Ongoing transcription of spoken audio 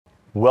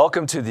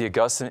Welcome to the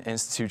Augustine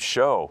Institute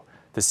show.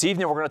 This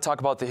evening we're going to talk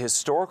about the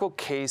historical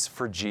case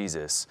for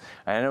Jesus.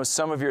 And I know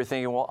some of you are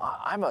thinking, well,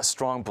 I'm a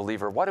strong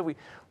believer. What do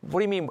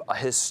you mean a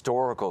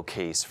historical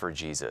case for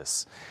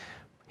Jesus?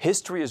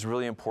 History is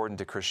really important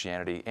to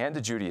Christianity and to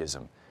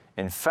Judaism.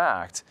 In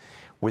fact,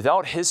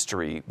 without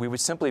history, we would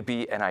simply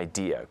be an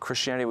idea.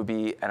 Christianity would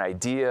be an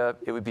idea.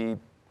 It would be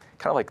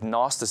kind of like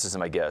Gnosticism,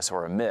 I guess,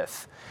 or a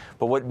myth.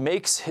 But what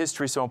makes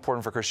history so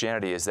important for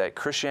Christianity is that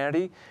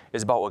Christianity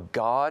is about what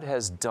God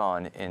has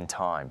done in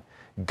time.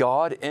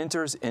 God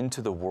enters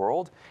into the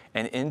world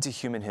and into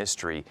human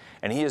history,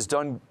 and He has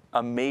done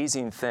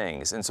amazing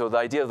things. And so the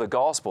idea of the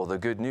gospel, the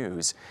good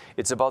news,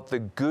 it's about the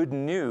good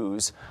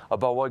news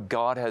about what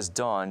God has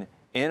done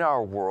in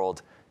our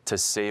world to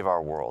save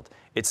our world.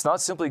 It's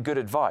not simply good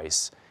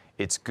advice,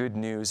 it's good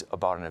news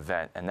about an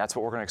event, and that's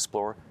what we're going to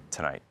explore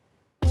tonight.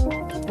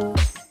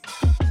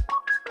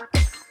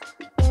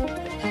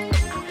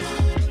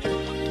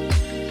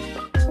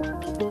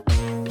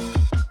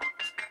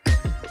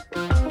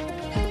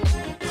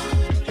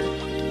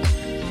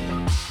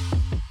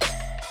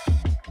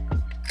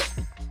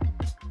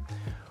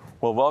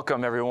 Well,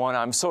 welcome everyone.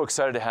 I'm so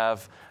excited to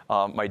have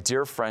my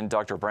dear friend,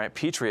 Dr. Brant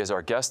Pitre, as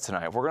our guest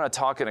tonight. We're going to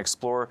talk and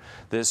explore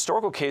the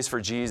historical case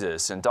for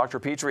Jesus. And Dr.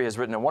 Pitre has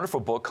written a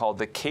wonderful book called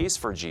The Case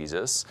for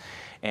Jesus.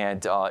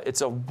 And it's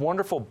a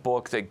wonderful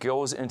book that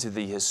goes into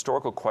the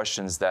historical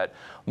questions that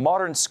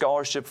modern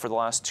scholarship for the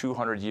last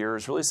 200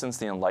 years, really since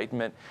the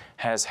Enlightenment,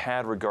 has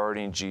had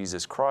regarding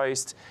Jesus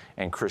Christ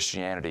and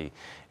Christianity.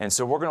 And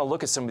so we're going to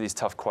look at some of these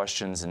tough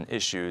questions and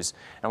issues,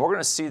 and we're going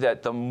to see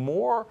that the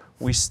more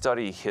we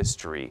study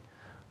history,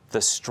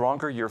 the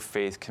stronger your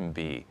faith can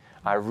be.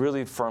 I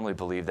really firmly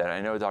believe that.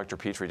 I know Dr.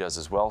 Pitre does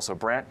as well. So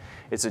Brant,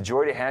 it's a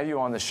joy to have you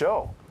on the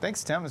show.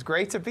 Thanks, Tim. It's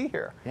great to be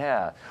here.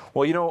 Yeah.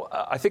 Well, you know,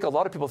 I think a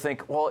lot of people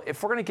think, well,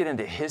 if we're going to get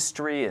into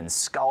history and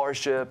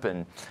scholarship,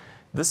 and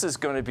this is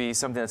going to be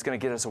something that's going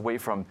to get us away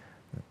from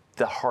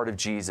the heart of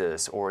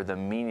Jesus or the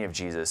meaning of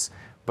Jesus.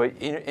 But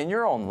in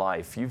your own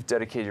life, you've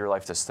dedicated your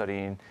life to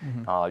studying.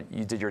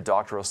 You did your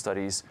doctoral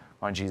studies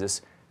on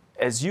Jesus.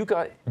 As you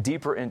got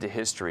deeper into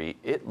history,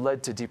 it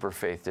led to deeper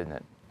faith, didn't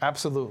it?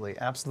 Absolutely,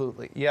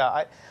 absolutely.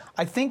 Yeah,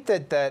 I think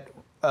that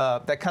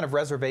kind of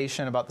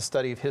reservation about the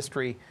study of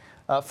history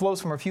flows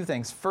from a few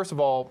things. First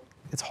of all,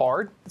 it's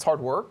hard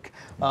work.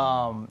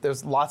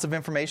 There's lots of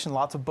information,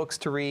 lots of books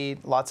to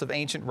read, lots of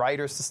ancient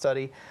writers to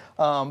study.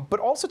 But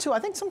also, too, I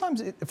think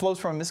sometimes it flows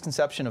from a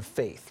misconception of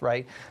faith,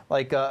 right?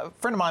 Like a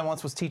friend of mine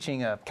once was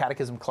teaching a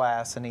catechism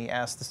class, and he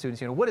asked the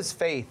students, what is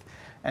faith?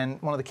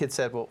 And one of the kids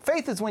said, well,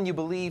 faith is when you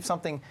believe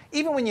something,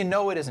 even when you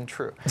know it isn't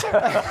true.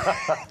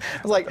 I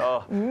was like,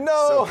 no,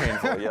 so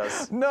painful,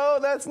 yes. No,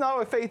 that's not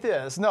what faith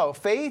is. No,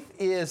 faith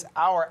is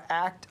our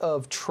act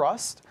of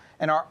trust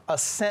and our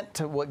assent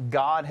to what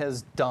God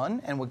has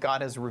done and what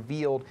God has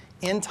revealed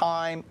in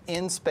time,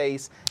 in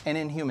space, and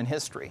in human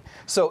history.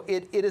 So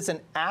it is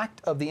an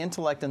act of the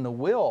intellect and the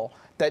will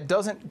that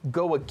doesn't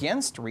go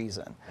against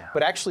reason,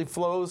 but actually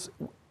flows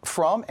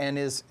from and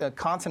is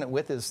consonant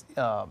with, is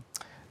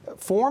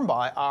formed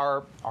by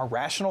our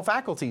rational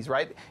faculties,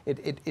 right?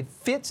 It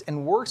fits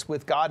and works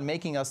with God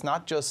making us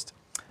not just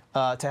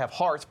to have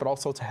hearts, but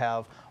also to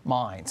have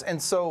minds.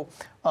 And so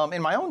in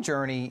my own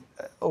journey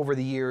over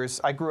the years,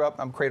 I grew up,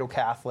 I'm cradle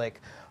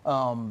Catholic,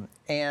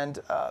 and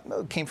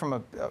came from a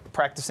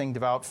practicing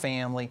devout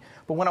family.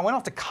 But when I went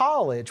off to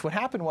college, what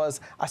happened was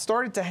I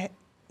started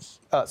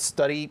to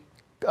study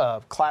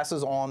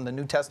classes on the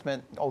New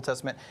Testament, Old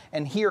Testament,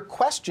 and hear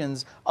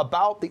questions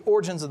about the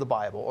origins of the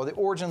Bible or the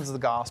origins of the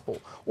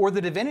gospel or the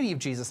divinity of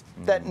Jesus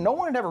that no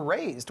one had ever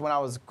raised when I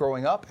was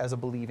growing up as a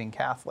believing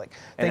Catholic.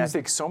 And I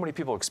think so many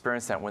people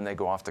experience that when they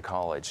go off to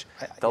college.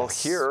 They'll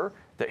hear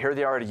that here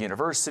they are at a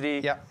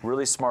university,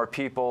 really smart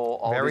people,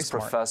 all these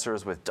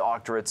professors with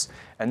doctorates,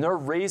 and they're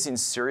raising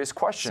serious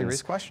questions.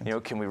 Serious questions.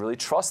 Can we really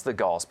trust the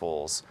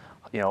Gospels?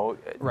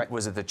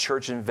 Was it the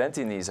church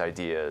inventing these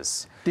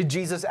ideas? Did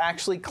Jesus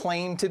actually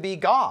claim to be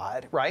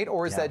God, right?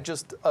 Or is that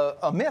just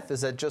a myth?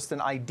 Is that just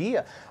an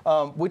idea?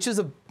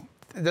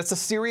 That's a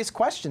serious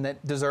question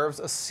that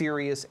deserves a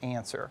serious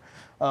answer.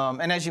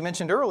 And as you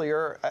mentioned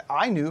earlier,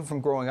 I knew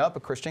from growing up a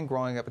Christian,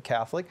 growing up a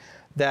Catholic,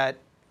 that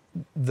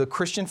the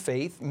Christian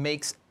faith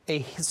makes a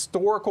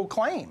historical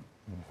claim.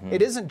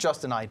 It isn't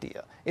just an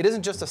idea. It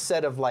isn't just a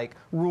set of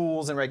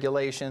rules and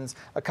regulations,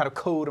 a kind of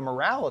code of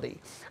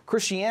morality.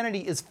 Christianity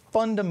is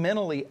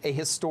fundamentally a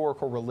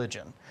historical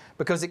religion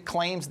because it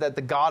claims that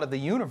the God of the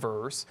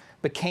universe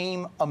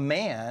became a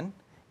man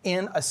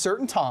in a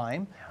certain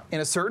time,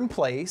 in a certain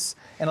place,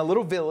 in a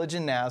little village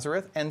in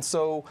Nazareth. And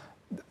so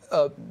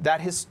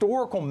that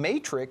historical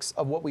matrix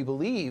of what we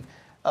believe,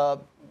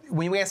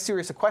 when we ask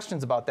serious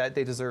questions about that,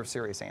 they deserve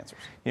serious answers.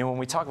 When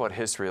we talk about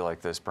history like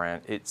this,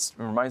 Brant, it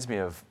reminds me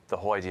of the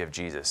whole idea of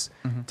Jesus.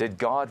 Did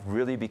God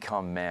really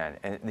become man?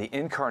 And the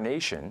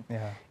incarnation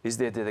is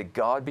that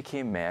God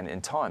became man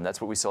in time.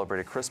 That's what we celebrate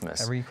at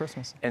Christmas. Every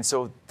Christmas. And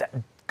so that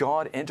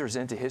God enters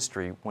into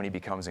history when He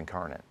becomes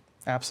incarnate.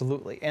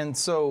 Absolutely. And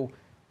so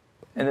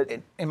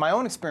And in my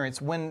own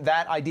experience, when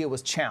that idea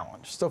was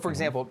challenged. So, for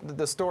example,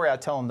 the story I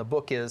tell in the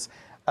book is,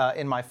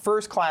 in my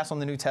first class on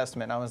the New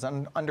Testament, I was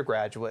an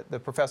undergraduate, the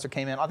professor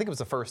came in, I think it was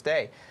the first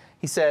day.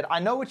 He said, I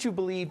know what you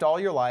believed all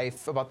your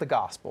life about the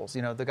Gospels,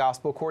 the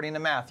Gospel according to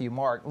Matthew,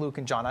 Mark, Luke,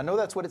 and John. I know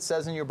that's what it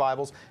says in your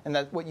Bibles, and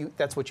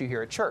that's what you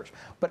hear at church.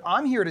 But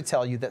I'm here to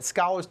tell you that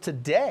scholars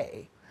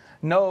today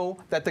know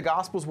that the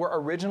Gospels were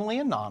originally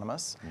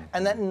anonymous,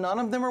 and that none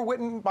of them are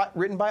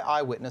written by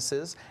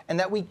eyewitnesses, and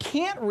that we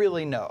can't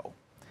really know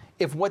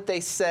if what they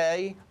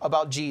say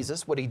about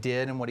Jesus, what he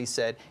did and what he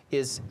said,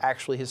 is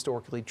actually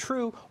historically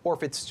true, or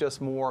if it's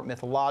just more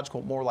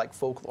mythological, more like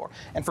folklore.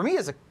 And for me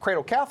as a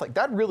cradle Catholic,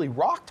 that really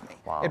rocked me.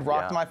 Wow, it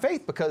rocked my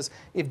faith, because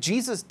if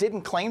Jesus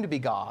didn't claim to be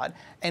God,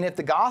 and if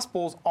the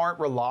Gospels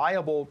aren't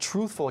reliable,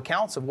 truthful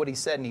accounts of what he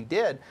said and he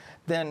did,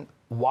 then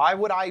why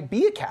would I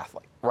be a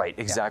Catholic? Right,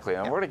 exactly.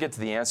 And we're going to get to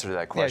the answer to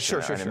that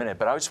question in a minute.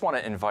 But I just want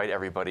to invite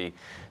everybody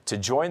to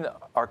join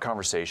our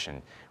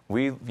conversation.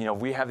 We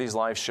have these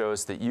live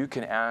shows that you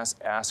can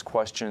ask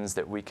questions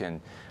that we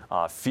can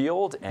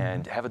field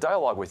and have a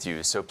dialogue with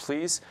you. So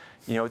please,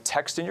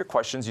 text in your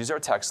questions. Use our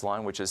text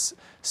line, which is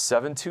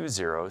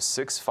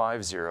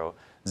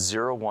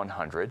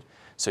 720-650-0100.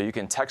 So you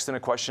can text in a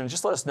question.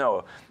 Just let us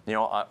know,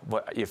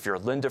 if you're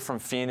Linda from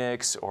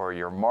Phoenix or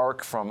you're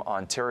Mark from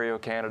Ontario,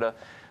 Canada.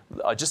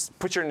 Just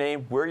put your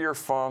name, where you're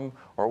from,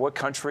 or what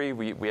country.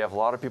 We have a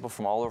lot of people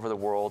from all over the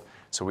world,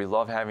 so we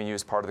love having you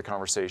as part of the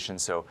conversation.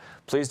 So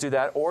please do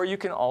that. Or you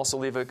can also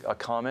leave a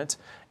comment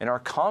in our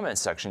comment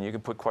section. You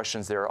can put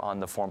questions there on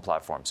the Form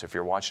platform. So if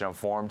you're watching on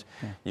Formed,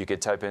 you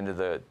could type into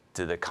the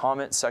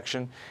comment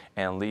section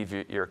and leave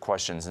your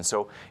questions. And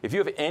so if you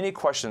have any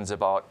questions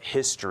about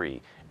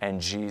history and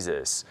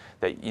Jesus,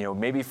 that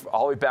maybe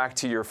all the way back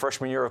to your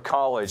freshman year of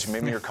college,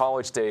 maybe your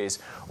college days,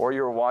 or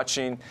you were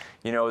watching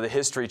the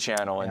History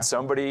Channel and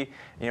somebody,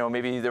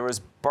 maybe there was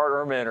Bart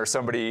Ehrman or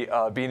somebody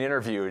being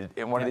interviewed,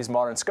 in one of these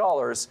modern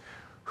scholars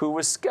who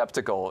was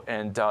skeptical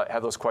and had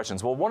those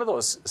questions. Well, one of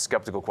those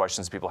skeptical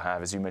questions people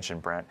have, as you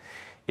mentioned, Brant,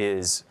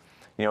 is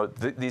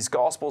these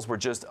Gospels were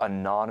just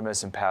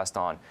anonymous and passed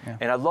on. Yeah.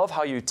 And I love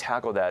how you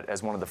tackle that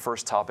as one of the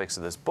first topics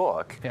of this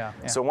book. Yeah.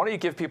 So why don't you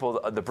give people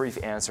the brief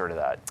answer to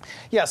that?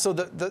 Yeah, so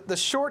the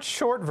short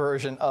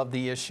version of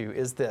the issue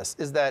is this,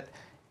 is that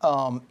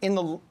in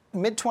the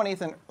mid-20th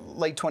and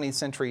late 20th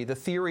century, the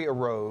theory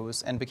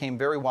arose and became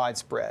very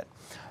widespread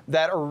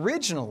that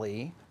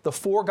originally the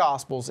four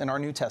Gospels in our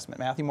New Testament,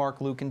 Matthew, Mark,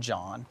 Luke, and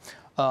John,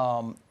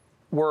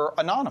 were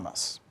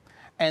anonymous,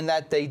 and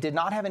that they did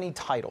not have any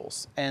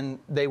titles, and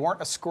they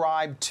weren't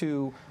ascribed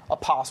to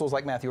apostles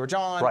like Matthew or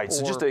John. Right,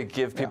 so just to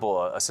give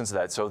people a sense of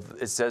that, so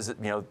it says,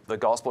 the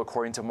Gospel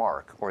according to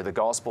Mark, or the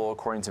Gospel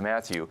according to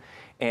Matthew,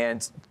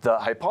 and the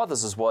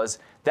hypothesis was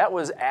that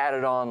was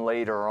added on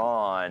later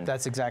on.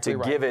 That's exactly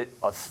right. To give it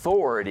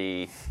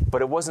authority,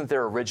 but it wasn't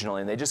there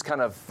originally, and they just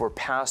kind of were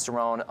passed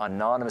around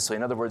anonymously.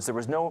 In other words, there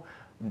was no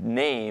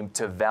name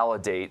to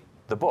validate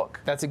the book.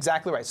 That's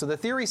exactly right. So the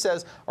theory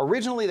says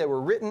originally they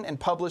were written and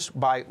published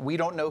by we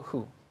don't know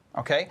who,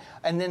 okay?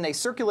 And then they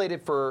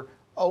circulated for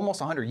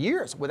almost 100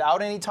 years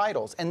without any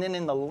titles. And then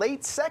in the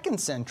late 2nd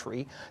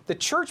century, the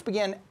church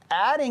began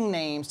adding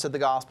names to the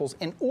Gospels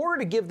in order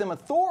to give them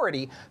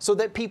authority so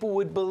that people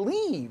would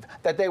believe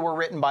that they were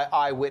written by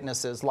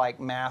eyewitnesses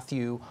like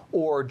Matthew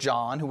or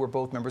John, who were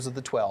both members of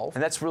the 12.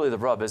 And that's really the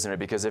rub, isn't it?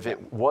 Because if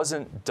it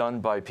wasn't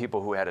done by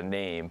people who had a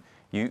name,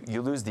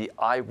 you lose the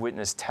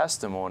eyewitness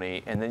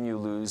testimony, and then you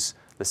lose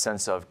the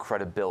sense of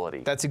credibility.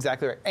 That's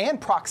exactly right.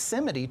 And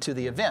proximity to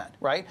the event,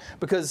 right?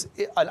 Because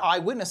an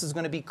eyewitness is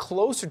going to be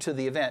closer to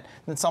the event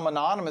than some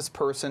anonymous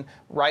person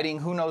writing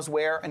who knows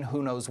where and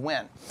who knows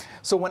when.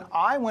 So when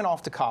I went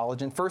off to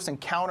college and first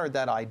encountered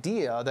that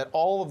idea that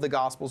all of the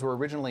Gospels were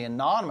originally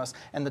anonymous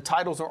and the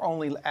titles were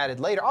only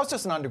added later, I was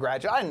just an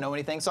undergraduate. I didn't know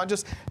anything, so I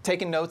just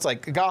taking notes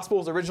like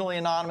Gospels originally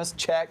anonymous,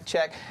 check,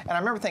 check. And I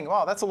remember thinking,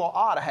 wow, that's a little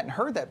odd. I hadn't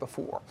heard that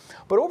before.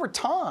 But over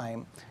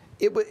time,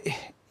 it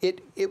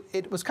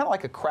was kind of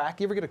like a crack.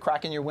 You ever get a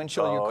crack in your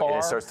windshield in your car? And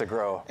it starts to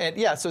grow. And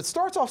yeah, so it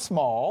starts off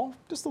small,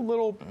 just a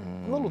little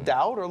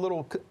doubt or a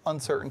little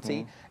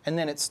uncertainty, and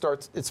then it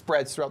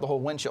spreads throughout the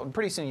whole windshield. And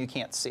pretty soon you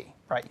can't see,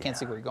 right? You can't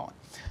see where you're going.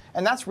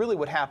 And that's really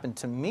what happened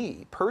to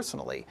me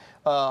personally.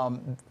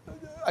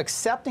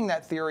 Accepting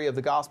that theory of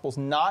the Gospels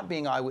not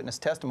being eyewitness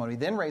testimony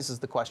then raises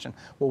the question,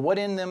 well, what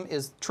in them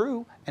is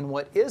true and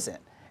what isn't?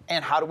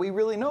 And how do we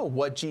really know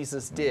what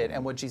Jesus did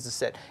and what Jesus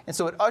said? And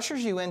so it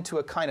ushers you into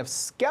a kind of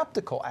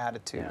skeptical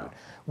attitude,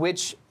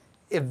 which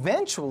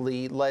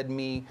eventually led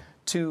me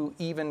to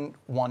even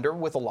wonder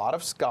with a lot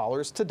of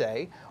scholars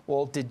today,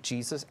 well, did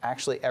Jesus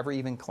actually ever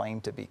even claim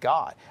to be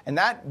God? And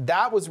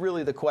that was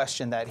really the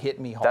question that hit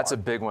me hard. That's a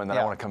big one that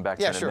I want to come back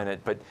to in a minute.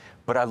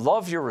 But I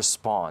love your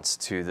response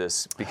to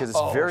this because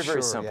it's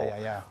very simple.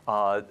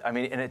 I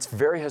mean, and it's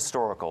very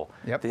historical.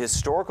 Yep. The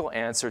historical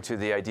answer to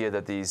the idea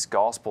that these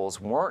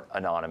Gospels weren't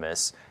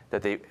anonymous,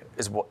 that they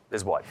is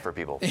what for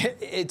people?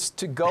 It's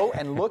to go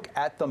and look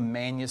at the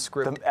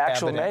manuscript, the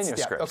actual evidence.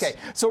 manuscripts. Yeah. Okay,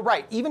 so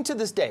right, even to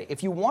this day,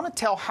 if you want to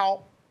tell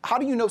how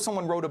do you know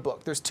someone wrote a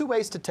book? There's two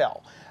ways to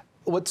tell.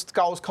 what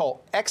scholars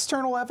call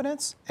external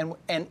evidence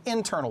and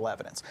internal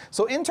evidence.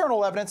 So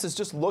internal evidence is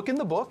just look in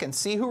the book and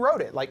see who wrote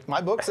it. Like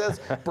my book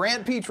says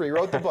Brant Pitre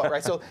wrote the book,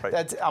 right? So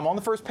right. I'm on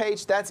the first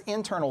page, that's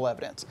internal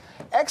evidence.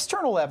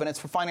 External evidence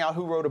for finding out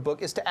who wrote a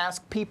book is to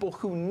ask people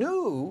who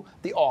knew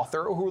the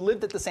author or who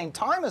lived at the same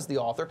time as the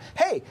author,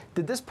 hey,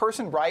 did this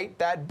person write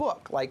that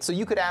book? Like, so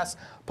you could ask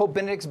Pope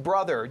Benedict's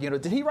brother,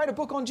 did he write a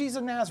book on Jesus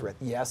of Nazareth?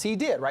 Yes, he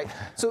did, right?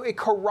 So it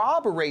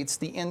corroborates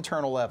the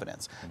internal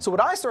evidence. So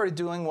what I started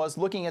doing was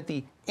looking at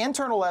the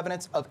internal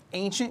evidence of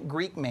ancient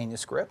Greek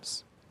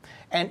manuscripts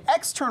and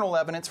external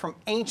evidence from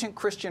ancient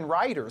Christian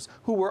writers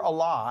who were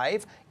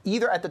alive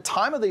either at the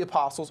time of the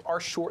apostles or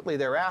shortly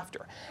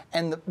thereafter.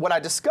 And what I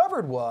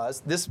discovered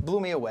was, this blew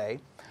me away,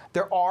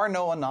 there are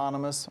no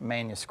anonymous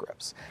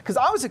manuscripts. Because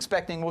I was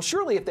expecting, well,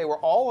 surely if they were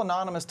all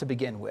anonymous to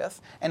begin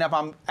with, and if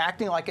I'm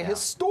acting like a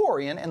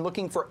historian and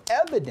looking for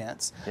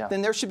evidence,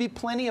 then there should be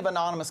plenty of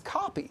anonymous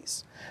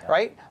copies,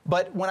 right?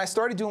 But when I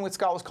started doing what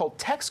scholars call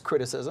text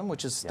criticism,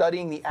 which is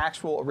studying the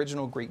actual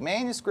original Greek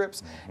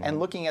manuscripts and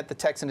looking at the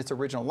text in its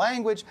original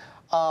language,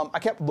 I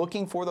kept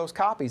looking for those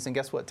copies, and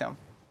guess what, Tim?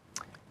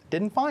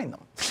 Didn't find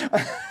them.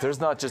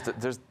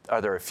 Are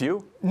there a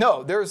few?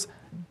 No, there's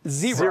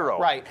zero.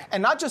 Right.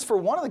 And not just for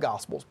one of the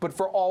Gospels, but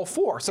for all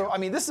four. So, I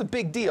mean, this is a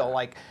big deal.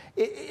 Like,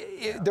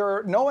 there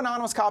are no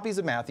anonymous copies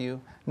of Matthew,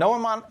 no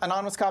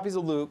anonymous copies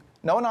of Luke,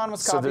 no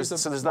anonymous copies of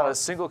So there's not a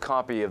single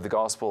copy of the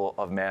Gospel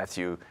of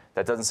Matthew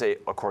that doesn't say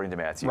according to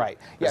Matthew. Right.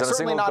 There's not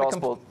certainly a single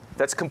Gospel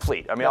that's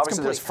complete. I mean,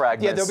 obviously there's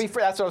fragments. Yeah,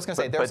 that's what I was going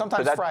to say. There are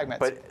sometimes fragments.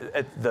 But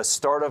at the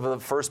start of the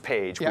first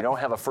page, we don't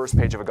have a first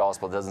page of a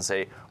Gospel that doesn't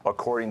say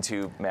according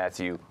to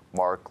Matthew,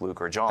 Mark, Luke,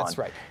 or John. That's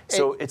right.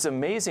 So it's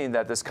amazing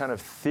that this kind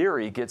of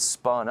theory gets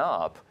spun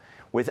up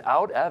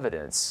without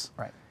evidence,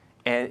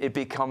 and it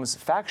becomes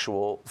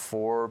factual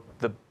for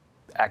the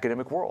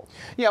academic world.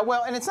 Yeah,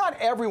 well, and it's not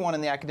everyone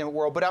in the academic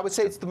world, but I would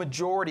say it's the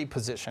majority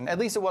position. At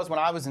least it was when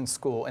I was in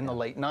school in the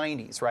late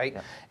 90s, right?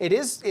 Yeah. It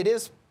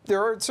is.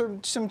 There are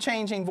some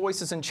changing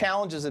voices and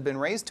challenges that have been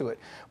raised to it.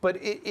 But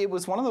it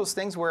was one of those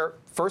things where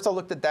first I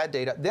looked at that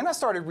data, then I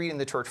started reading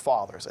the church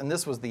fathers, and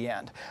this was the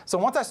end. So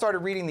once I started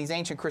reading these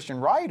ancient Christian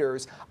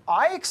writers,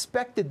 I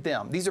expected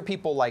them. These are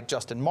people like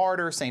Justin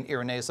Martyr, St.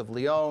 Irenaeus of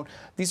Lyon.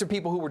 These are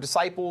people who were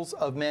disciples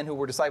of men who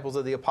were disciples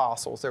of the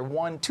apostles. They're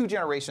 2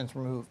 generations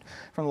removed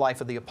from the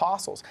life of the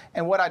apostles.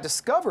 And what I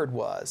discovered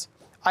was,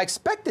 I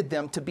expected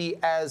them to be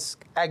as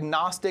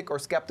agnostic or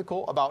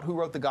skeptical about who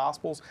wrote the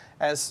Gospels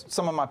as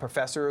some of my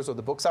professors or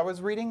the books I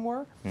was reading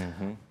were.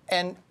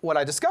 And what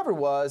I discovered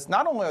was,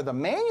 not only are the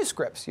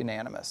manuscripts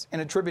unanimous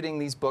in attributing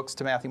these books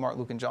to Matthew, Mark,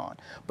 Luke, and John,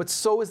 but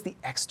so is the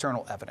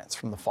external evidence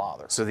from the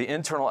Fathers. So the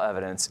internal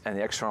evidence and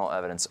the external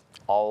evidence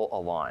all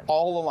align.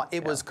 All align.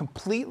 It was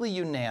completely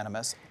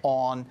unanimous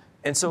on.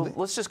 And so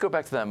let's just go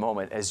back to that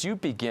moment. As you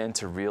begin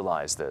to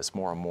realize this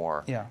more and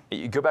more,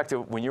 you go back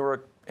to when you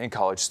were a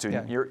college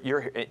student,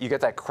 you get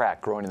that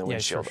crack growing in the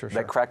windshield,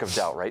 that crack of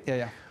doubt,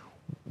 right?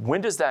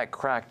 When does that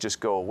crack just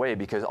go away?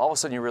 Because all of a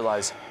sudden you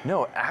realize,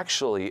 no,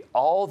 actually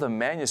all the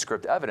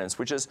manuscript evidence,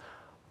 which is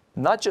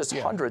not just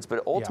hundreds,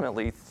 but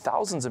ultimately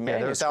thousands of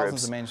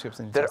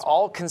manuscripts, that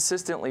all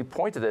consistently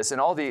point to this,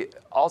 and all the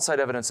outside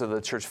evidence of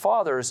the church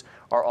fathers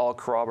are all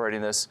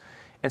corroborating this.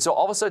 And so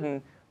all of a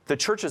sudden, the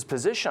church's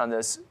position on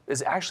this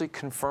is actually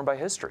confirmed by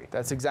history.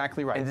 That's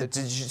exactly right. And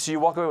so you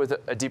walk away with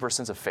a deeper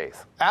sense of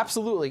faith.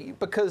 Absolutely,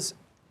 because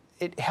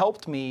it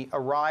helped me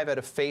arrive at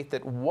a faith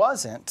that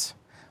wasn't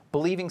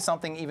believing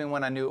something even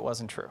when I knew it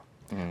wasn't true,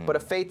 but a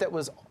faith that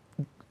was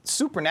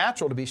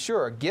supernatural, to be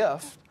sure, a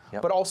gift,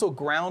 but also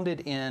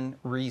grounded in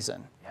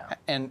reason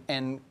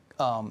and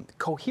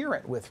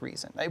coherent with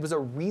reason. It was a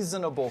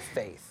reasonable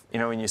faith. You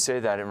know, when you say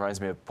that, it reminds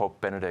me of Pope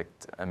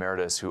Benedict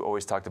Emeritus, who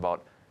always talked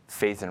about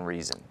faith and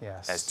reason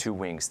as 2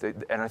 wings.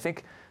 And I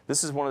think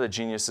this is one of the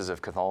geniuses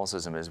of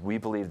Catholicism, is we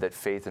believe that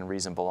faith and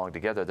reason belong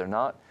together. There's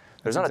not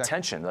a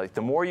tension. Like,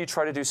 the more you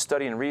try to do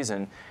study and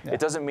reason, it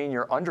doesn't mean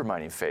you're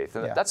undermining faith.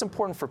 And that's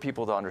important for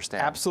people to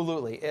understand.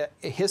 Absolutely.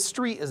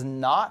 History is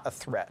not a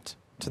threat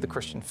to the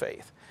Christian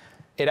faith.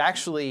 It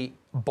actually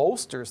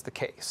bolsters the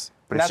case.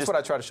 And that's what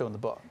I try to show in the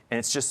book. And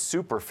it's just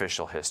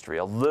superficial history,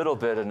 a little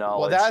bit of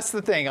knowledge. Well, that's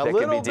the thing. A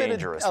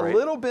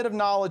little bit of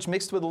knowledge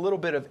mixed with a little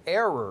bit of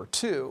error,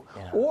 too.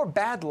 Or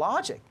bad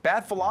logic,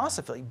 bad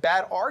philosophy,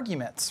 bad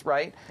arguments,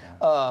 right?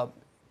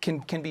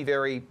 Can be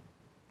very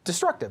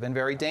destructive and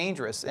very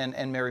dangerous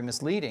and very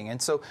misleading.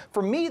 And so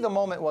for me, the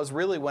moment was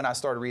really when I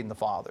started reading the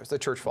Fathers, the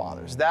Church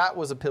Fathers. That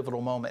was a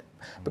pivotal moment,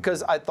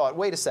 because I thought,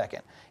 wait a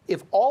second,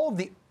 if all of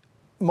the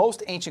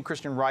most ancient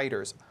Christian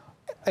writers,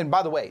 and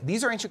by the way,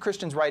 these are ancient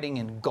Christians writing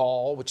in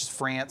Gaul, which is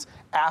France,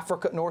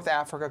 Africa, North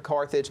Africa,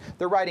 Carthage.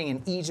 They're writing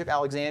in Egypt,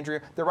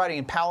 Alexandria. They're writing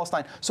in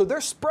Palestine. So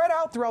they're spread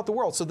out throughout the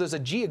world. So there's a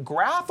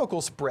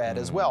geographical spread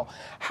as well.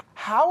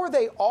 How are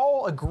they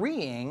all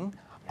agreeing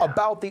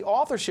about the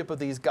authorship of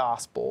these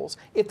Gospels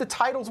if the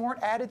titles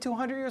weren't added to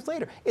 100 years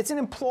later. It's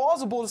an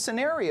implausible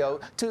scenario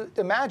to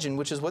imagine,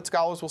 which is what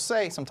scholars will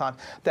say sometimes,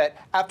 that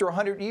after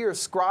 100 years,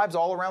 scribes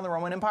all around the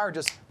Roman Empire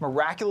just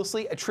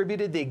miraculously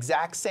attributed the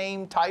exact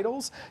same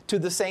titles to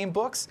the same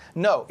books.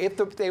 No, if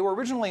they were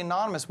originally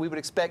anonymous, we would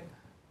expect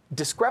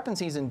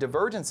discrepancies and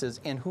divergences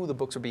in who the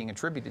books are being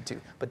attributed to.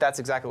 But that's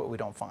exactly what we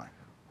don't find.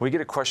 We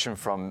get a question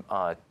from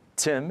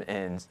Tim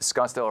in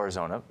Scottsdale,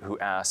 Arizona, who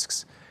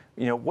asks,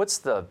 what's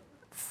the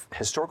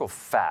historical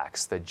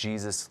facts that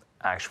Jesus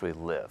actually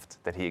lived,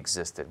 that he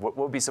existed? What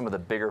would be some of the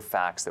bigger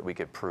facts that we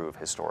could prove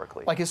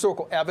historically? Like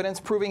historical evidence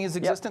proving his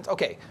existence? Yep.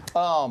 Okay.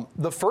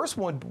 The first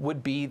one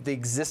would be the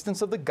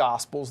existence of the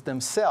Gospels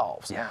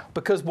themselves. Yeah.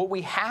 Because what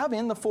we have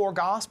in the 4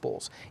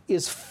 Gospels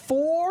is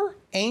 4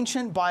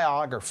 ancient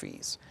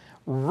biographies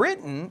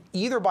written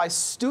either by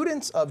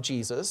students of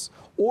Jesus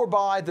or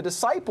by the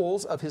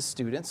disciples of his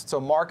students. So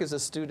Mark is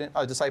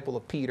a disciple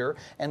of Peter,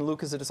 and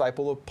Luke is a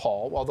disciple of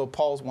Paul, although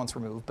Paul's once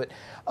removed. But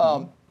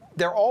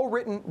they're all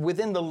written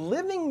within the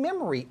living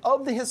memory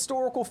of the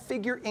historical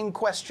figure in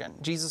question,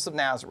 Jesus of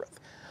Nazareth.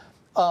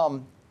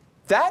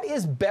 That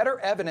is better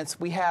evidence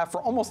we have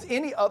for almost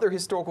any other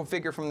historical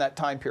figure from that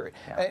time period.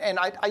 Yeah. And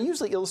I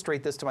usually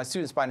illustrate this to my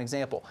students by an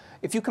example.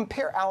 If you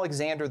compare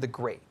Alexander the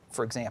Great,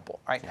 for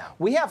example, right? Yeah.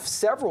 We have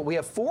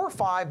 4 or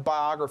 5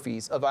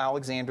 biographies of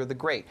Alexander the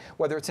Great,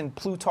 whether it's in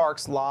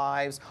Plutarch's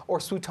Lives or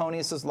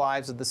Suetonius'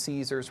 Lives of the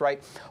Caesars,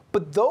 right?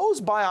 But those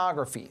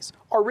biographies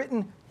are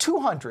written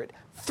 200,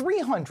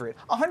 300,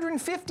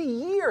 150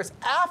 years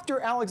after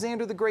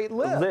Alexander the Great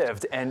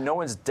lived. And no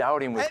one's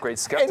doubting with great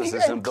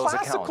skepticism those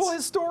accounts. Classical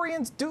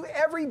historians do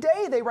every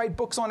day. They write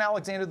books on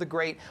Alexander the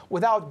Great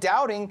without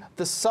doubting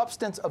the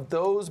substance of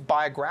those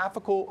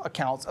biographical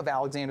accounts of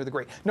Alexander the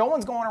Great. No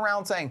one's going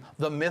around saying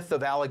the myth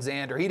of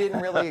Alexander. He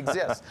didn't really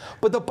exist.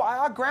 But the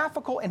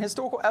biographical and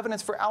historical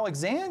evidence for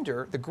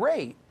Alexander the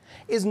Great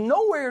is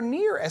nowhere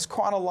near as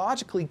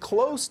chronologically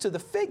close to the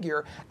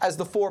figure as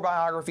the 4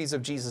 biographies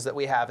of Jesus that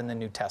we have in the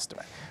New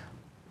Testament.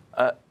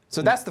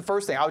 So that's the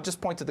first thing. I would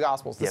just point to the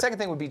Gospels. The second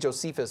thing would be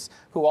Josephus,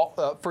 who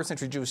first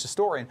century Jewish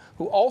historian,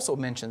 who also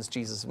mentions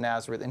Jesus of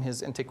Nazareth in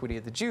his Antiquity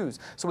of the Jews.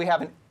 So we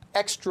have an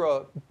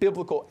extra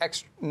biblical,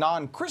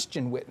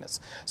 non-Christian witness.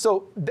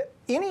 So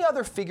any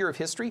other figure of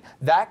history,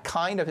 that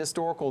kind of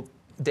historical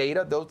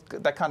data,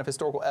 that kind of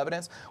historical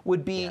evidence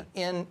would be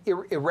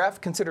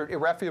considered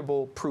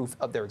irrefutable proof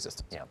of their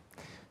existence. Yeah.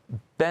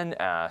 Ben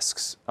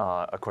asks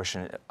a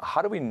question: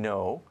 how do we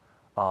know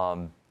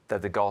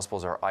that the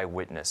Gospels are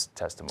eyewitness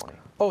testimony?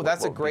 Oh,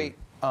 that's a great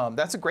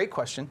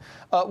question.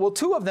 Well,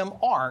 2 of them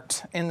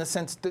aren't, in the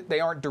sense that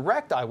they aren't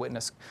direct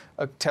eyewitness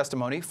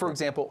testimony. For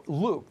example,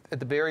 Luke, at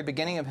the very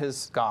beginning of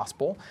his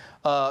Gospel,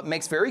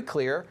 makes very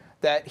clear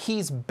that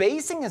he's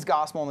basing his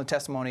gospel on the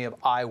testimony of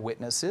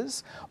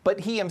eyewitnesses, but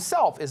he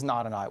himself is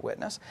not an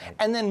eyewitness.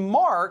 And then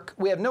Mark,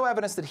 we have no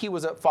evidence that he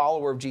was a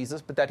follower of Jesus,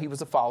 but that he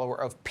was a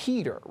follower of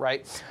Peter,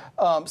 right?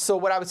 So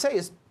what I would say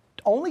is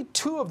only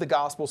 2 of the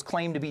Gospels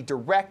claim to be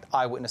direct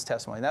eyewitness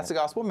testimony. And that's the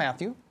Gospel of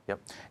Matthew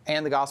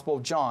and the Gospel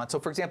of John. So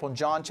for example, in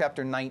John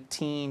chapter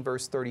 19,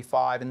 verse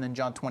 35, and then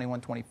John 21,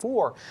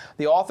 24,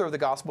 the author of the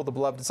Gospel, the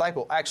beloved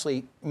disciple,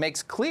 actually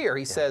makes clear,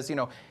 he says,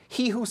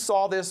 he who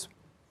saw this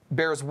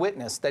bears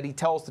witness that he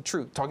tells the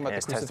truth, talking about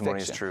the crucifixion.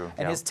 His testimony is true.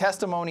 And his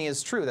testimony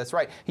is true, that's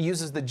right. He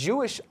uses the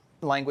Jewish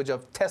language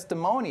of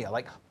testimonia,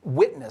 like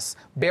witness,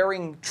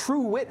 bearing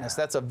true witness.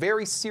 That's a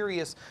very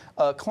serious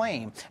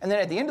claim. And then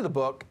at the end of the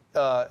book,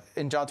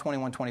 in John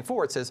 21,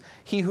 24, it says,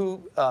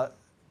 I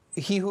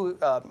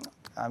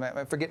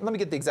forget, let me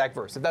get the exact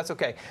verse, if that's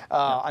okay.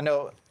 I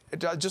know,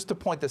 just to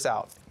point this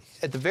out.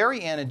 At the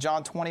very end, in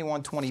John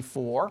 21,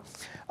 24,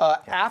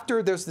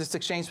 after there's this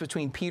exchange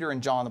between Peter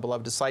and John, the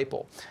beloved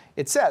disciple,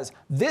 it says,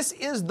 "This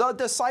is the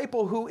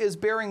disciple who is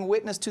bearing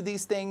witness to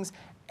these things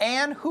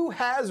and who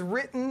has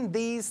written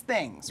these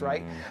things,"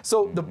 right?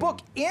 So the book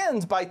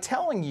ends by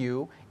telling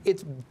you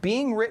it's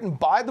being written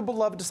by the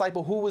beloved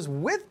disciple who was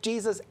with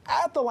Jesus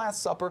at the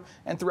Last Supper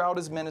and throughout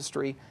his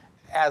ministry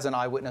as an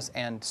eyewitness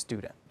and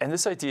student. And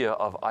this idea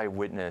of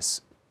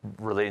eyewitness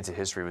relating to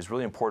history was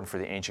really important for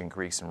the ancient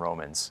Greeks and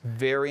Romans.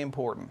 Very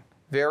important.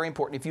 Very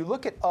important. If you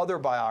look at other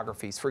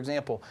biographies, for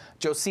example,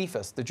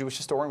 Josephus, the Jewish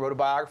historian, wrote a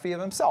biography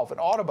of himself, an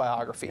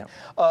autobiography.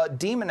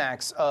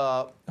 Demonax,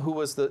 who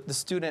was the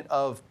student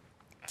of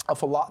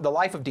the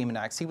life of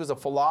Demonax, he was a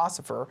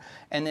philosopher,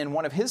 and then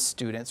one of his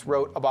students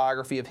wrote a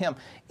biography of him.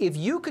 If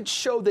you could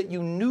show that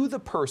you knew the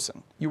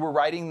person you were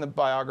writing the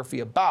biography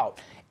about,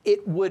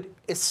 it would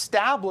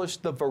establish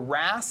the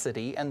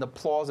veracity and the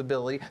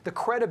plausibility, the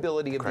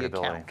credibility of the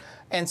account.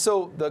 And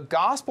so the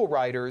gospel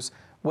writers,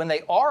 when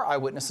they are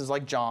eyewitnesses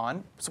like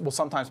John, will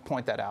sometimes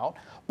point that out.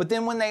 But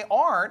then when they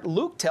aren't,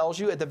 Luke tells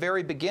you at the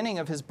very beginning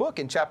of his book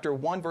in chapter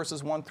 1,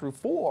 verses 1 through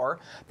 4,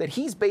 that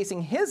he's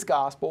basing his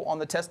gospel on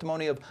the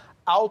testimony of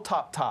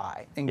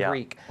autoptai in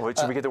Greek. Which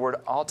we get the word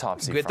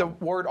autopsy from. We get the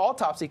word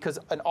autopsy because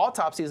an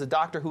autopsy is a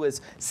doctor who has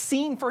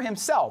seen for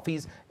himself.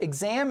 He's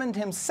examined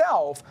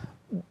himself,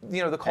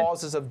 the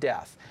causes of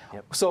death.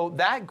 So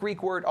that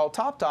Greek word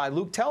autoptai,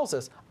 Luke tells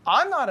us,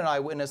 I'm not an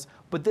eyewitness,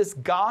 but this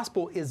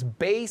gospel is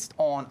based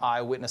on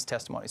eyewitness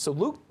testimony. So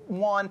Luke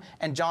 1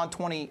 and John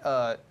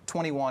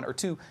 21 are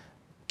two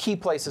key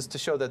places to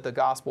show that the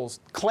Gospels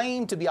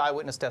claim to be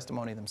eyewitness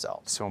testimony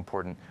themselves. So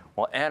important.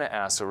 Well, Anna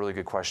asks a really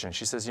good question.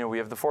 She says, we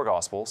have the 4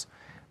 Gospels,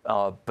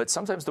 but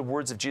sometimes the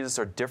words of Jesus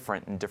are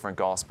different in different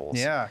Gospels.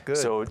 Yeah, good.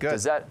 So good.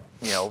 does that,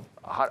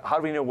 how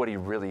do we know what he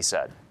really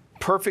said?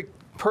 Perfect.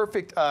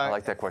 I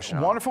like that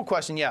question. Wonderful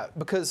question, yeah,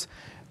 because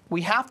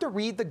we have to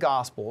read the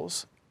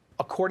Gospels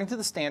according to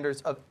the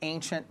standards of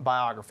ancient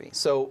biography.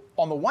 So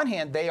on the one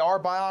hand, they are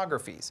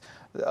biographies.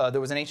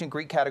 There was an ancient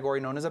Greek category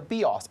known as a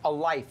bios, a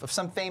life of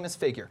some famous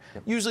figure.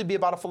 Yep. Usually be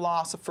about a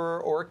philosopher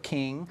or a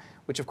king,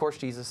 which of course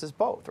Jesus is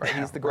both, right?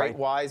 He's the great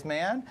wise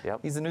man, yep.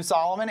 He's the new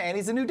Solomon, and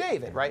he's the new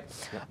David, right?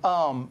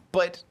 Yep.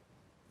 But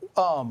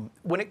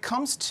when it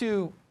comes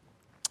to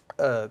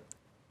how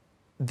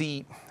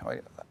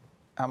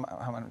am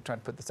I trying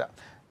to put this out?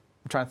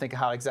 I'm trying to think of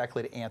how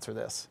exactly to answer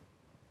this.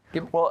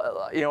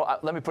 Well,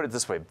 let me put it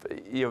this way.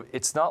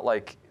 It's not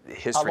like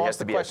history has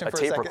to be a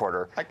tape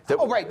recorder.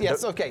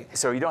 Okay.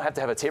 So you don't have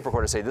to have a tape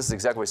recorder say this is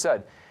exactly what he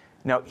said.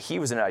 Now, he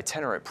was an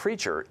itinerant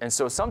preacher, and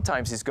so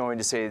sometimes he's going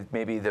to say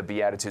maybe the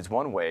Beatitudes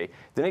one way,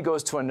 then he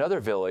goes to another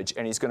village,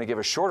 and he's going to give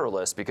a shorter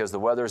list because the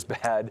weather's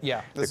bad,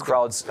 the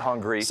crowd's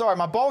hungry. Sorry,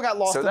 my ball got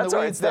lost in the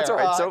weeds there.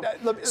 That's all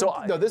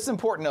right. No, this is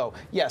important. No.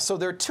 Yeah, so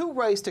there are 2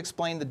 ways to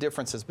explain the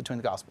differences between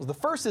the Gospels. The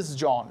first is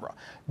genre.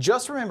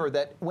 Just remember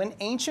that when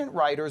ancient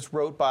writers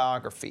wrote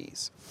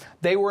biographies,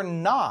 they were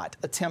not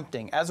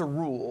attempting, as a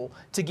rule,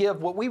 to give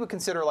what we would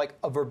consider like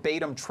a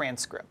verbatim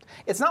transcript.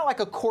 It's not like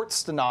a court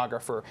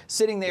stenographer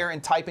sitting there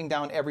and typing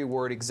down every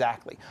word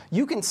exactly.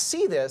 You can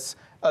see this.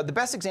 The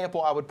best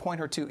example I would point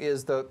her to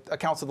is the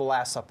accounts of the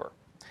Last Supper.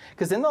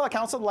 Because in the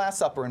accounts of the Last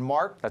Supper in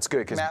Mark... That's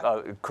good, because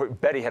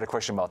Betty had a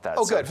question about that.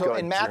 Oh, good. So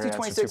in Matthew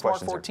 26,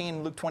 Mark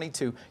 14, Luke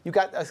 22, you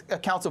got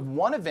accounts of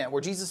one event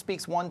where Jesus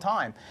speaks one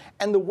time.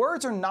 And the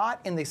words are not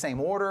in the same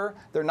order.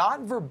 They're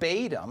not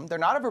verbatim. They're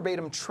not a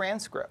verbatim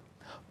transcript.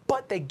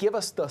 But they give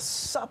us the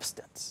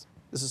substance,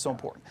 this is so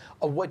important,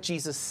 of what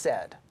Jesus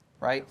said.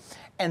 Right?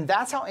 And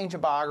that's how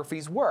ancient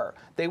biographies were.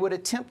 They would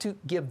attempt to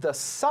give the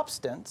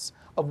substance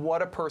of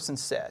what a person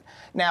said.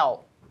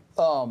 Now,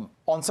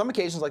 on some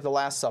occasions, like the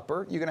Last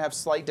Supper, you're going to have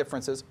slight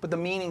differences, but the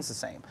meaning's the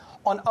same.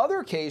 On other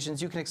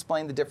occasions, you can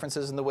explain the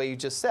differences in the way you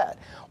just said.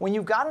 When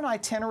you've got an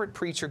itinerant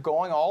preacher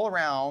going all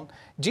around,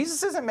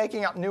 Jesus isn't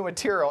making up new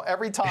material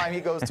every time he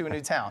goes to a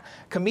new town.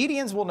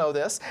 Comedians will know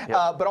this,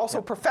 but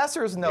also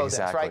professors know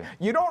this, right?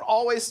 You don't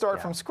always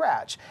start from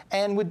scratch.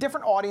 And with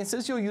different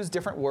audiences, you'll use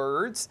different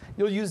words,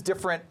 you'll use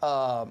different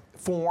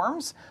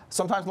forms,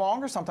 sometimes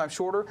longer, sometimes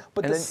shorter,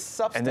 but the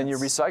substance. And then you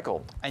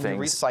recycle and things.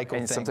 You recycle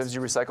and things. Sometimes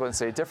you recycle and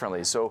say it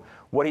differently. So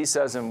what he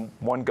says in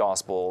one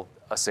gospel,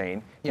 a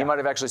saying, he might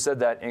have actually said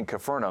that in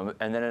Capernaum,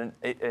 and then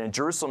in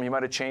Jerusalem, he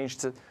might have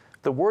changed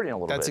the wording a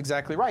little bit. That's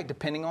exactly right,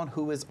 depending on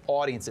who his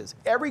audience is.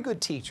 Every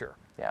good teacher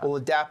will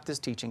adapt his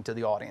teaching to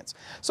the audience.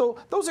 So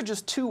those are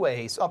just 2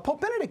 ways.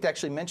 Pope Benedict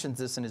actually mentions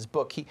this in his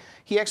book.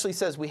 He actually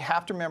says we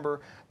have to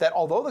remember that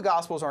although the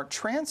Gospels aren't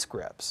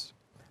transcripts,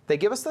 they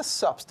give us the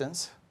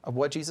substance of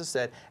what Jesus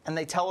said, and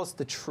they tell us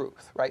the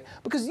truth, right?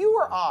 Because you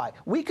or I,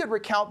 we could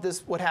recount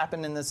what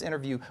happened in this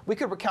interview. We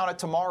could recount it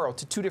tomorrow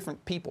to 2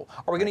 different people.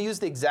 Are we going to use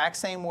the exact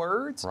same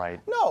words? Right.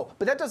 No,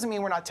 but that doesn't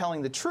mean we're not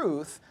telling the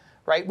truth,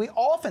 right? We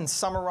often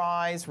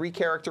summarize,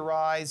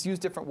 recharacterize, use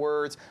different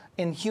words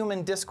in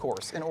human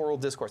discourse, in oral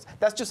discourse.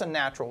 That's just a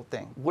natural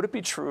thing. Would it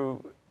be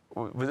true,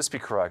 would this be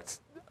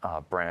correct,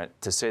 Brant,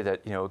 to say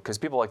that, because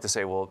people like to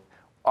say, well,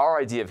 our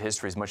idea of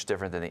history is much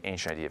different than the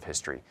ancient idea of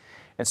history.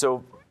 And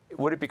so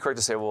would it be correct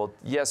to say, well,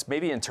 yes,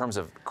 maybe in terms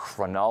of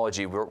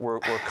chronology, we're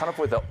kind of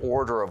with the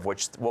order of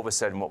what was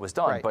said and what was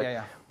done,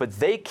 right, but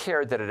they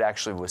cared that it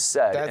actually was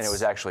said and it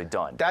was actually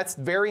done. That's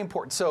very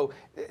important. So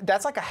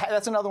that's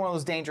another one of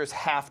those dangerous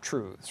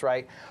half-truths,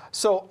 right?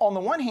 So on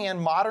the one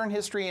hand, modern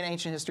history and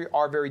ancient history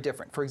are very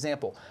different. For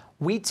example,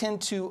 we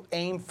tend to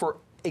aim for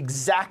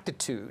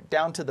exactitude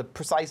down to the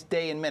precise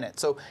day and minute.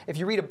 So if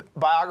you read a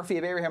biography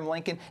of Abraham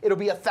Lincoln, it'll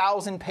be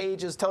 1,000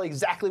 pages, tell you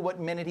exactly what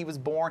minute he was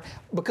born,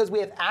 because we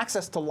have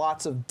access to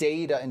lots of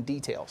data and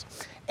details.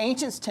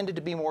 Ancients tended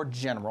to be more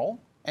general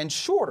and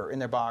shorter in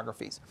their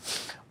biographies.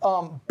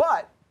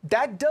 But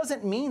that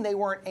doesn't mean they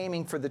weren't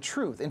aiming for the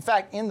truth. In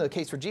fact, in the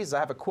case for Jesus, I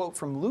have a quote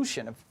from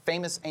Lucian, a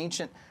famous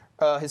ancient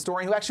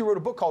historian who actually wrote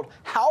a book called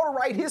How to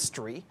Write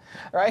History,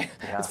 right?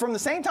 Yeah. It's from the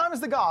same time as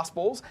the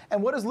Gospels.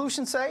 And what does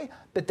Lucian say?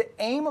 That the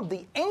aim of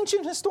the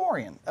ancient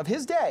historian of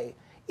his day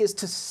is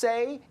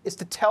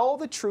to tell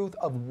the truth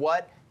of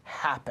what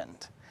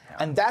happened. Yeah.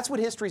 And that's what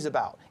history is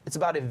about. It's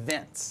about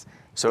events.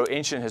 So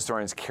ancient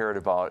historians cared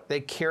about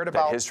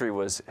that history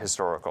was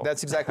historical.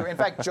 That's exactly right. In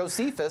fact,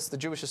 Josephus, the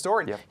Jewish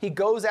historian, he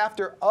goes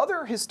after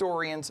other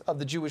historians of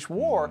the Jewish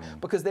war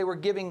because they were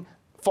giving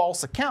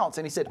false accounts,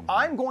 and he said,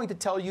 I'm going to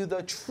tell you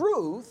the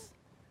truth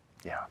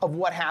of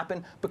what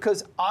happened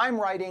because I'm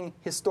writing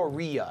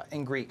historia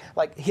in Greek,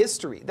 like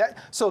history.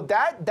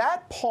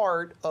 That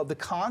part of the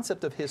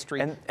concept of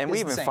history and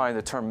we even find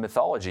the term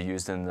mythology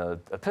used in the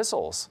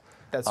epistles.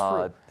 That's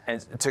true. And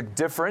to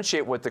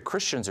differentiate what the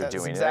Christians are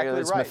doing. Exactly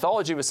It's right.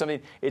 mythology was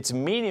something, it's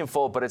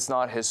meaningful, but it's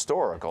not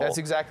historical. That's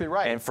exactly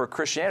right. And for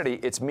Christianity,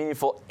 it's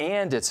meaningful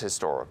and it's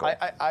historical.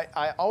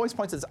 I always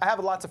point to this. I have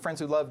lots of friends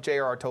who love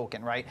J.R.R.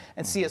 Tolkien, right?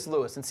 And C.S.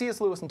 Lewis. And C.S.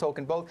 Lewis and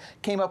Tolkien both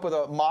came up with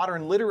a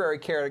modern literary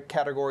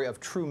category of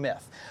true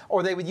myth.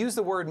 Or they would use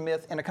the word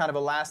myth in a kind of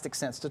elastic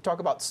sense to talk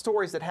about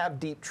stories that have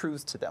deep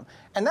truths to them.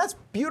 And that's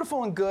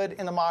beautiful and good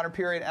in the modern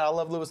period, and I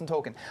love Lewis and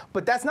Tolkien.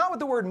 But that's not what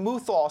the word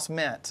mythos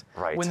meant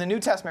when the New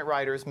Testament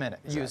writers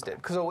used it.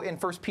 So in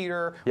 1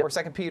 Peter or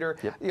 2 Peter,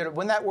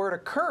 when that word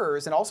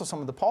occurs, and also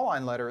some of the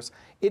Pauline letters,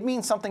 it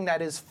means something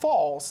that is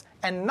false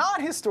and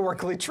not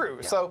historically true.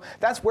 So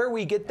that's where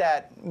we get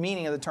that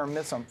meaning of the term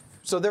myth.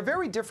 So they're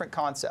very different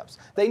concepts.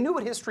 They knew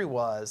what history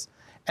was,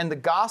 and the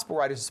gospel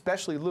writers,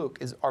 especially Luke,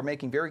 are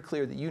making very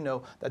clear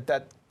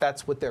that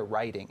that's what they're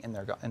writing in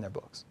their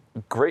books.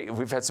 Great.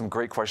 We've had some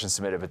great questions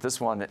submitted, but this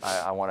one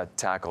I want to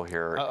tackle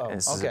here, and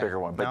this is a bigger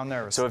one. But, now I'm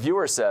nervous. So a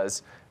viewer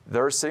says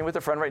they're sitting with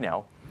a friend right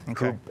now,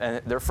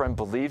 and their friend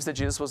believes that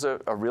Jesus was a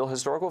real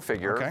historical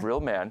figure, real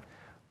man,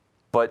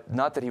 but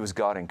not that he was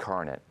God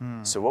incarnate.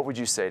 So what would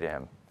you say to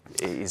him?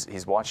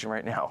 He's watching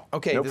right now.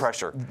 Okay. No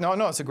pressure. No,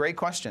 it's a great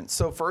question.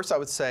 So first I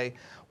would say,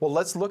 well,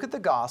 let's look at the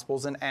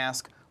Gospels and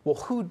ask, well,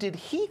 who did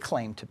he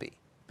claim to be?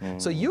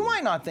 So you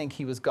might not think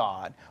he was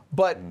God,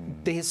 but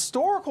the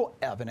historical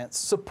evidence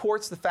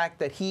supports the fact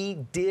that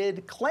he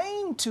did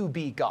claim to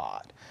be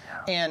God.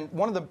 And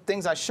one of the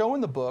things I show in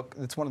the book,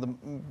 that's one of the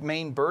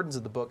main burdens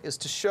of the book, is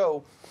to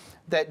show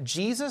that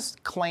Jesus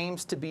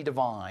claims to be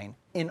divine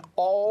in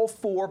all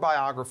 4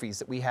 biographies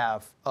that we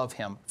have of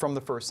him from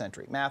the first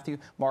century: Matthew,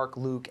 Mark,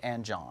 Luke,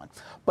 and John.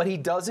 But he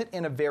does it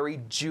in a very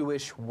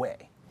Jewish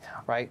way.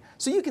 Right?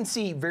 So you can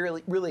see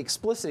really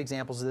explicit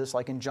examples of this,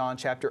 like in John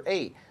chapter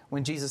 8,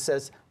 when Jesus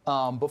says,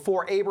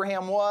 before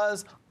Abraham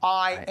was,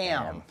 I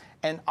am.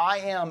 And I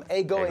am,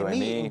 ego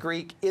eimi in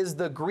Greek, is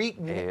the Greek,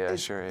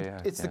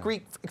 it's the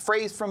Greek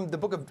phrase from the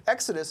book of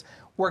Exodus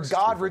where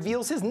God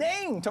reveals his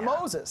name to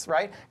Moses,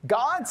 right?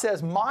 God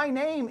says, my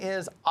name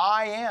is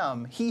I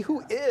am, he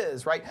who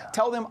is, right?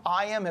 Tell them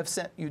I am have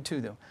sent you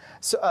to them.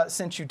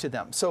 Sent you to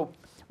them. So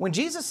when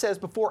Jesus says,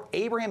 before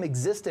Abraham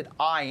existed,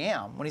 I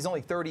am, when he's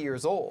only 30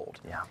 years old,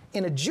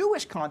 in a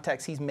Jewish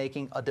context, he's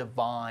making a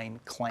divine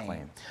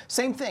claim.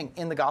 Same thing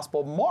in the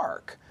Gospel of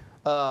Mark,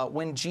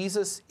 when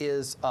Jesus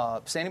is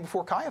standing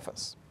before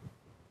Caiaphas.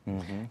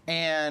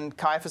 And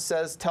Caiaphas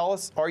says, tell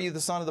us, are you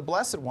the Son of the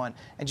Blessed One?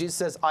 And Jesus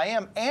says, I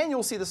am, and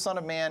you'll see the Son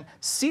of Man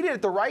seated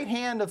at the right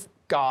hand of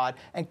God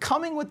and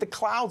coming with the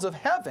clouds of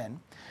heaven.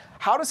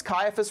 How does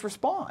Caiaphas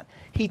respond?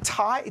 He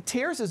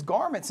tears his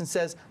garments and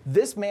says,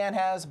 this man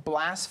has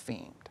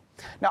blasphemed.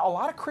 Now, a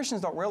lot of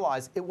Christians don't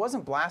realize it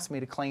wasn't blasphemy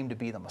to claim to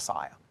be the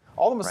Messiah.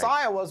 All the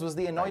Messiah was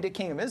the anointed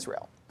king of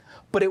Israel.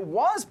 But it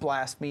was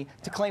blasphemy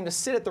to claim to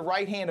sit at the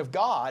right hand of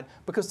God,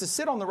 because to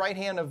sit on the right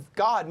hand of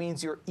God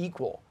means you're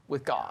equal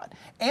with God.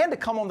 And to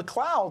come on the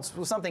clouds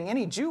was something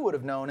any Jew would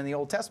have known in the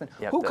Old Testament.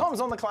 Who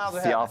comes on the clouds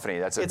of heaven? Theophany,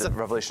 that's a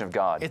revelation of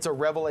God. It's a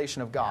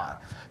revelation of God.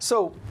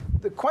 So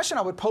the question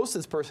I would pose to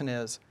this person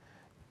is,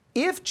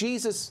 if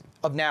Jesus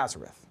of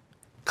Nazareth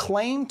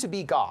claimed to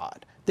be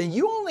God, then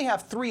you only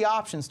have 3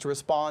 options to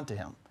respond to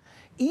him.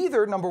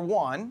 Either, number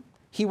 1,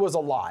 he was a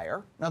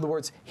liar. In other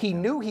words, he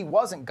knew he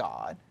wasn't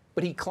God,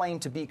 but he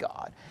claimed to be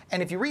God.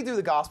 And if you read through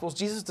the Gospels,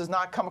 Jesus does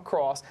not come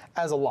across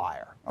as a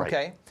liar,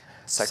 okay?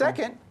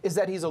 Second is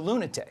that he's a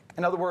lunatic.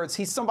 In other words,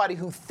 he's somebody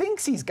who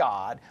thinks he's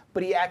God,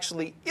 but he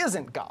actually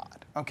isn't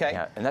God, okay?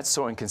 Yeah, and that's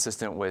so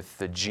inconsistent with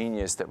the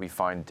genius that we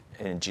find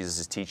in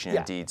Jesus' teaching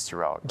and deeds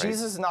throughout, right?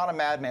 Jesus is not a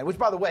madman, which,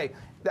 by the way,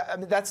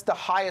 that's the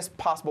highest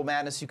possible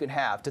madness you can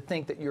have, to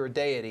think that you're a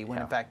deity when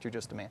in fact you're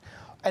just a man.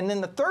 And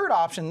then the third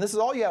option, this is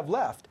all you have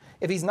left,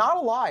 if he's not a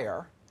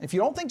liar, if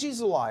you don't think Jesus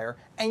is a liar,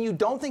 and you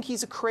don't think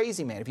he's a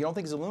crazy man, if you don't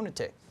think he's a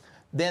lunatic,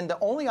 then the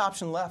only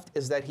option left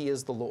is that he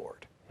is the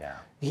Lord.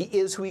 He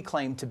is who he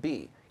claimed to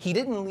be. He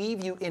didn't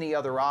leave you any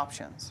other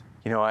options.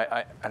 You know,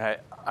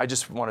 I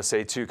just want to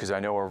say, too, because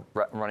I know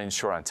we're running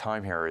short on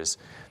time here, is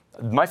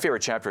my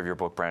favorite chapter of your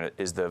book, Brant,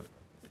 is the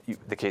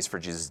case for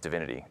Jesus'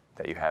 divinity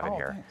that you have in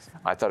here. Thanks.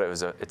 I thought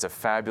it's a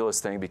fabulous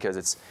thing, because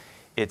it's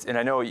and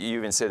I know you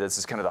even say this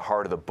is kind of the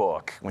heart of the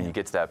book when you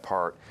get to that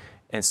part.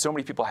 And so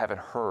many people haven't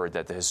heard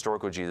that the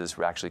historical Jesus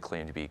actually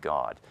claimed to be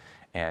God.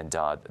 And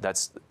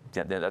that's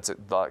a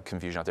lot of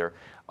confusion out there.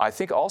 I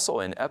think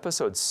also in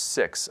episode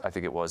 6, I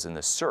think it was, in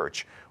The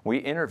Search, we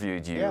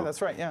interviewed you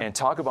and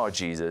talk about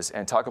Jesus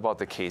and talk about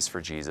the case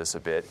for Jesus a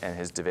bit and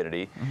his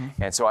divinity.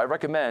 And so I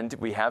recommend,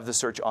 we have The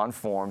Search on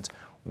Formed.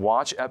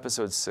 Watch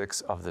episode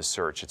 6 of The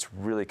Search. It's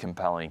really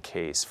compelling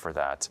case for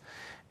that.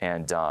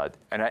 And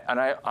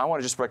I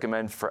want to just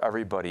recommend for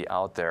everybody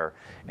out there,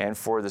 and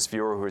for this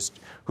viewer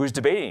who's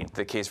debating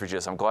the case for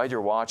Jesus, I'm glad you're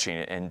watching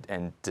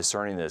and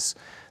discerning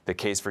the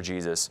case for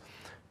Jesus.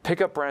 Pick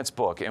up Brant's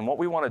book, and what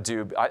we want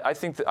to do, I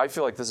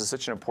feel like this is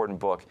such an important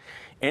book.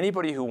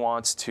 Anybody who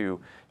wants to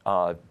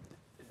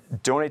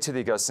donate to the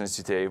Augustine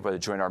Institute today, whether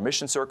join our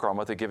Mission Circle, our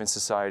monthly giving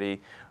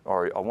society,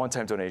 or a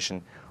one-time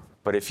donation,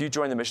 but if you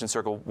join the Mission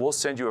Circle, we'll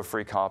send you a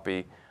free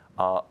copy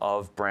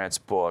of Brant's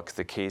book,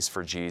 The Case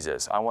for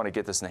Jesus. I want to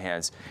get this in the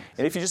hands.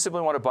 And if you just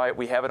simply want to buy it,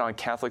 we have it on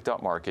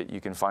Catholic.market. You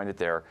can find it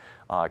there,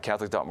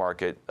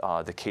 Catholic.market,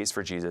 The Case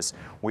for Jesus.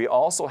 We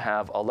also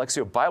have a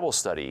Lectio Bible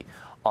study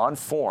on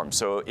form.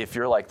 So if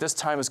you're like, this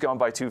time has gone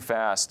by too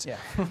fast,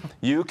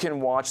 you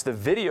can watch the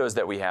videos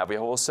that we have. We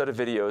have a whole set of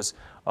videos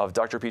of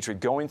Dr. Pitre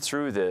going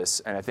through this,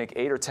 and I think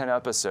 8 or 10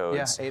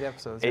 episodes. Yeah, 8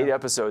 episodes. 8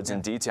 episodes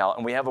in detail.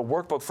 And we have a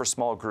workbook for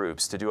small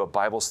groups to do a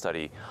Bible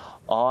study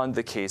on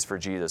the case for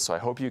Jesus. So I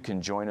hope you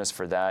can join us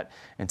for that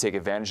and take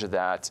advantage of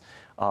that,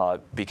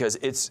 because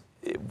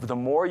the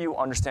more you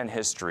understand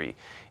history,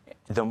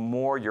 the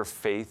more your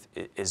faith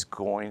is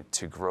going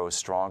to grow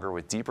stronger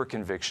with deeper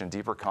conviction,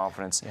 deeper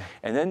confidence,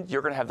 and then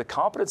you're going to have the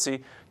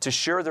competency to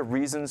share the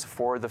reasons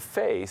for the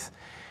faith.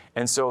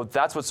 And so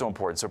that's what's so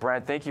important. So,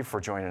 Brant, thank you for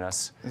joining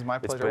us. It's my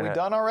pleasure. Are we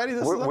done already?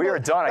 We are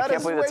done. I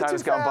can't believe the time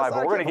has gone by,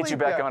 but we're going to get you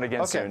back on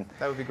again soon.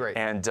 That would be great.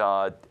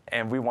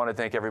 And we want to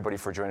thank everybody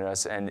for joining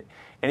us. And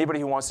anybody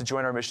who wants to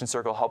join our Mission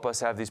Circle, help us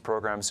have these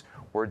programs.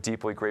 We're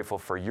deeply grateful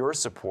for your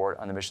support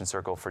on the Mission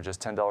Circle. For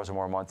just $10 or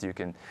more a month, you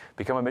can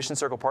become a Mission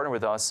Circle partner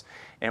with us.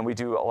 And we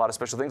do a lot of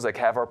special things, like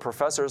have our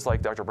professors,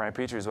 like Dr. Brant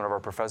Pitre, who's one of our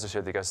professors here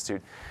at the Augusta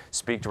Institute,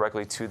 speak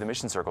directly to the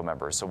Mission Circle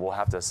members. So we'll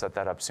have to set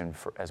that up soon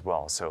as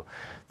well. So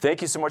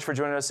thank you so much for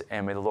joining us,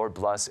 and may the Lord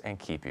bless and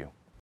keep you.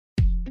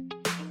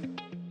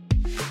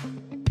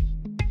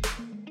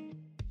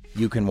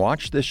 You can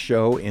watch this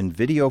show in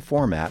video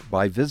format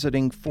by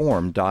visiting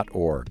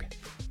formed.org.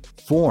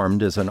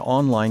 Formed is an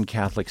online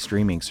Catholic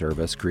streaming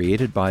service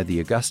created by the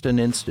Augustine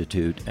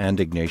Institute and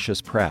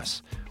Ignatius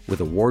Press,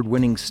 with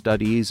award-winning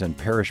studies and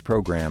parish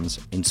programs,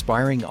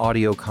 inspiring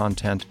audio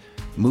content,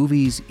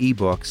 movies,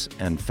 ebooks,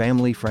 and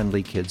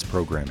family-friendly kids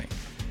programming.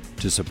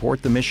 To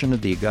support the mission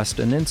of the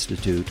Augustine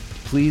Institute,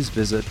 please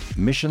visit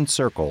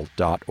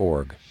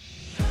missioncircle.org.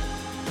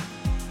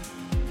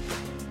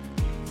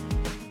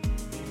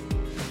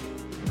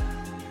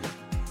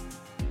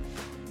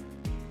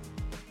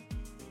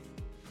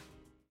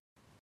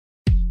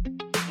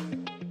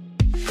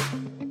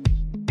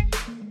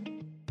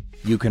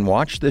 You can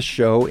watch this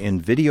show in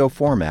video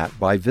format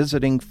by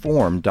visiting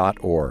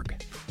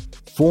formed.org.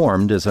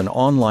 Formed is an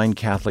online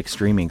Catholic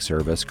streaming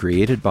service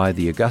created by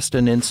the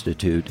Augustine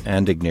Institute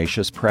and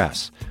Ignatius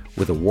Press,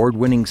 with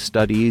award-winning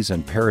studies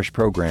and parish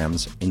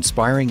programs,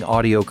 inspiring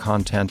audio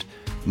content,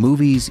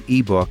 movies,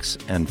 ebooks,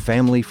 and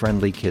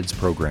family-friendly kids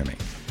programming.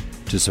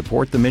 To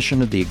support the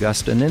mission of the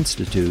Augustine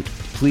Institute,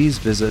 please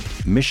visit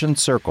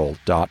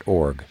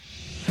missioncircle.org.